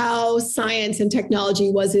assessing how science and technology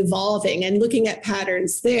was evolving and looking at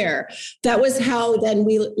patterns there. That was how then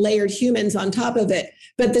we layered humans on top of it.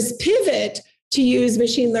 But this pivot to use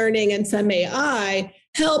machine learning and some AI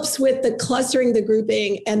helps with the clustering, the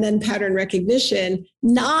grouping, and then pattern recognition,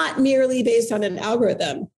 not merely based on an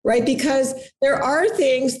algorithm, right? Because there are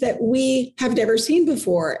things that we have never seen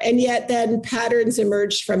before, and yet then patterns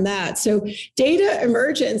emerge from that. So data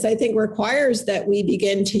emergence, I think, requires that we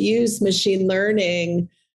begin to use machine learning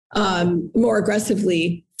more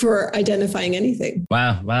aggressively for identifying anything.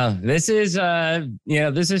 Wow. This is,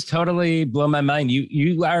 this is totally blown my mind.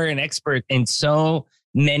 You are an expert in so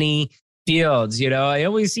many fields. I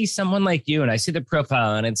always see someone like you and I see the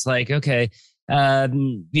profile and it's like, okay,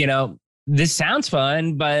 this sounds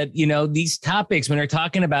fun, but these topics, when they're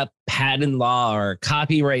talking about patent law or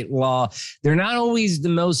copyright law, they're not always the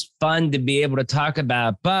most fun to be able to talk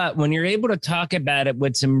about. But when you're able to talk about it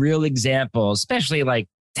with some real examples, especially like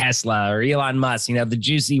Tesla or Elon Musk, the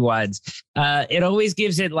juicy ones, it always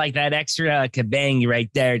gives it like that extra kabang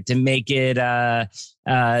right there to make it to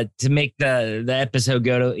make the episode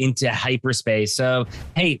go into hyperspace. So,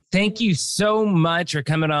 hey, thank you so much for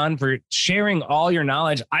coming on, for sharing all your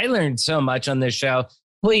knowledge. I learned so much on this show.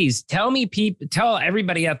 Please tell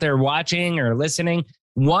everybody out there watching or listening,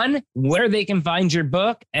 one, where they can find your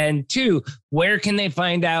book, and two, where can they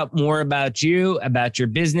find out more about you, about your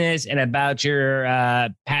business, and about your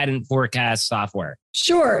patent forecast software?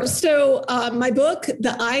 Sure. So my book,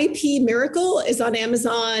 The IP Miracle, is on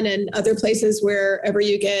Amazon and other places wherever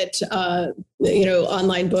you get,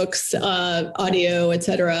 online books, audio,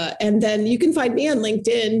 etc. And then you can find me on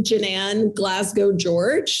LinkedIn, JiNan, Glasgow,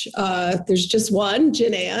 George. There's just one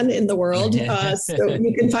JiNan in the world. So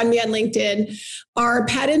you can find me on LinkedIn. Our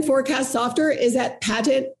patent forecast software is at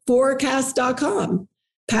patentforecast.com.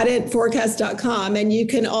 patentforecast.com. And you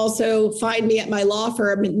can also find me at my law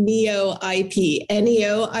firm, Neo IP,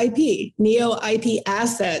 N-E-O-I-P, Neo IP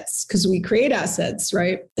Assets, because we create assets,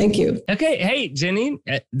 right? Thank you. Okay. Hey,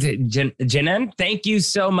 JiNan, thank you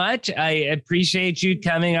so much. I appreciate you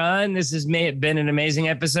coming on. This has been an amazing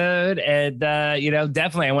episode. And,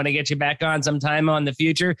 definitely I want to get you back on sometime on the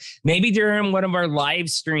future, maybe during one of our live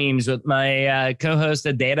streams with my co-host,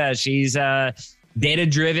 Adeta. She's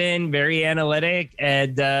data-driven, very analytic,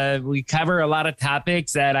 and we cover a lot of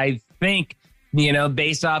topics that I think,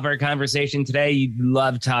 based off our conversation today, you'd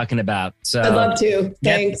love talking about. So I'd love to.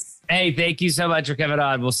 Thanks. Yep. Hey, thank you so much for coming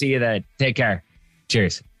on. We'll see you then. Take care.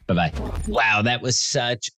 Cheers. Bye-bye. Wow, that was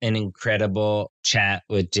such an incredible chat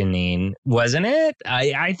with JiNan, wasn't it?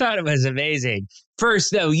 I thought it was amazing.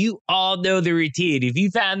 First, though, you all know the routine. If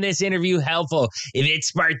you found this interview helpful, if it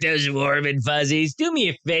sparked those warm and fuzzies, do me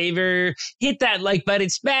a favor, hit that like button,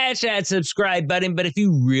 smash that subscribe button. But if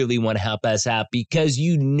you really want to help us out, because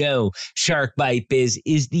you know Shark Bite Biz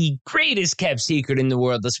is the greatest kept secret in the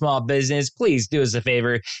world of small business, please do us a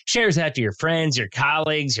favor. Share us out to your friends, your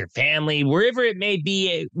colleagues, your family, wherever it may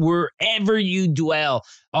be, wherever you dwell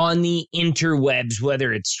on the interwebs,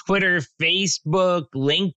 whether it's Twitter, Facebook,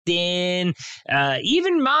 LinkedIn,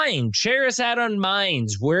 even Mind. Share us out on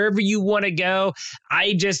Minds, wherever you want to go.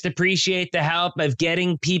 I just appreciate the help of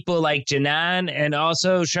getting people like JiNan and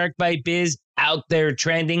also Shark Bite Biz out there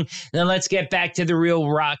trending. Now let's get back to the real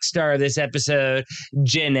rock star of this episode,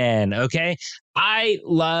 JiNan, okay? I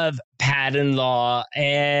love patent law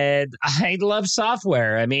and I love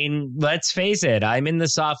software. I mean, let's face it, I'm in the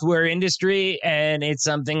software industry and it's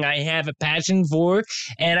something I have a passion for,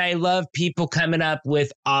 and I love people coming up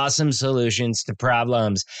with awesome solutions to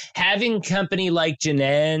problems. Having a company like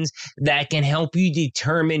JiNan's that can help you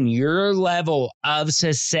determine your level of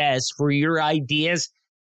success for your ideas,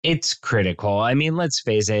 it's critical. I mean, let's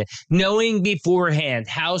face it, knowing beforehand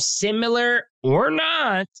how similar or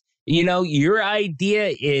not, your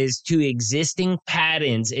idea is to existing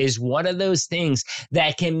patents is one of those things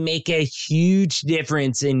that can make a huge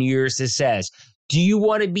difference in your success. Do you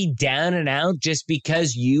want to be down and out just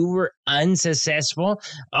because you were unsuccessful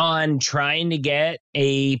on trying to get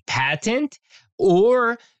a patent?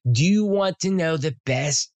 Or do you want to know the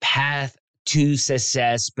best path to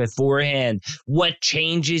success beforehand, what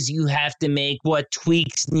changes you have to make, what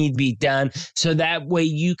tweaks need to be done, so that way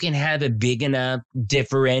you can have a big enough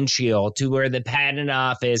differential to where the patent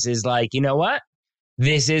office is like, you know what,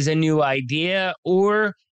 this is a new idea,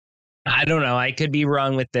 or I don't know, I could be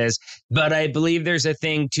wrong with this, but I believe there's a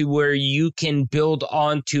thing to where you can build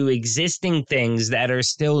onto existing things that are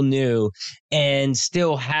still new and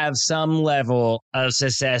still have some level of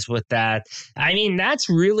success with that. I mean, that's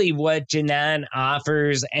really what JiNan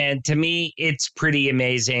offers, and to me, it's pretty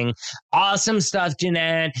amazing. Awesome stuff,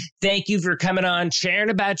 JiNan. Thank you for coming on, sharing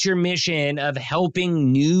about your mission of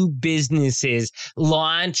helping new businesses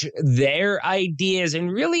launch their ideas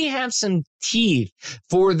and really have some teeth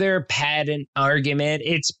for their patent argument.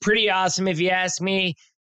 It's pretty awesome if you ask me.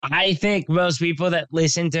 I think most people that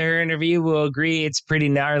listen to her interview will agree it's pretty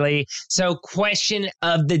gnarly. So, question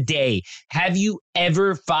of the day. Have you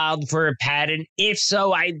ever filed for a patent? If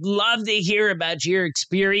so, I'd love to hear about your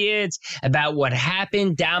experience, about what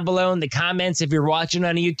happened down below in the comments if you're watching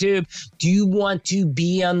on YouTube. Do you want to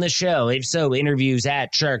be on the show? If so, interviews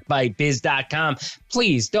at sharkbitebiz.com.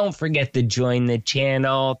 Please don't forget to join the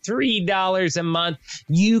channel. $3 a month.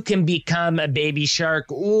 You can become a baby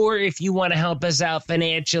shark, or if you want to help us out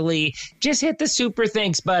financially, just hit the super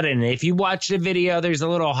thanks button. If you watch the video, there's a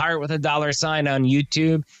little heart with a $sign on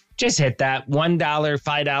YouTube. Just hit that. $1, $5,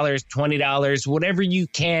 $20, whatever you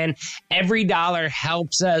can. Every dollar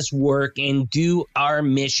helps us work and do our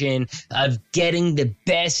mission of getting the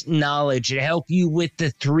best knowledge to help you with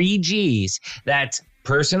the 3 Gs. That's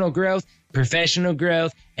personal growth, professional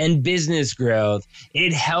growth, and business growth.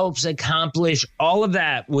 It helps accomplish all of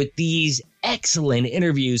that with these excellent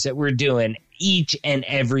interviews that we're doing each and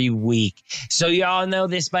every week. So y'all know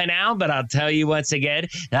this by now, but I'll tell you once again,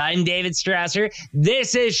 I'm David Strasser.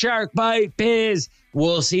 This is Shark Bite Biz.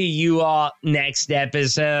 We'll see you all next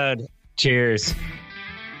episode. Cheers.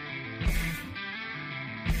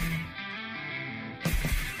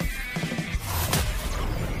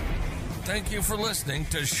 Thank you for listening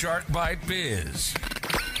to Shark Bite Biz.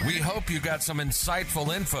 We hope you got some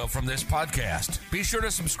insightful info from this podcast. Be sure to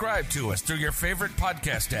subscribe to us through your favorite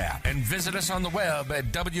podcast app and visit us on the web at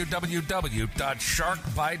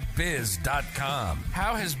www.sharkbitebiz.com.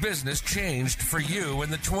 How has business changed for you in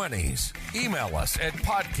the 20s? Email us at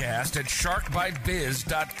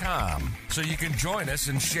podcast@sharkbitebiz.com so you can join us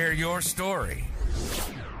and share your story.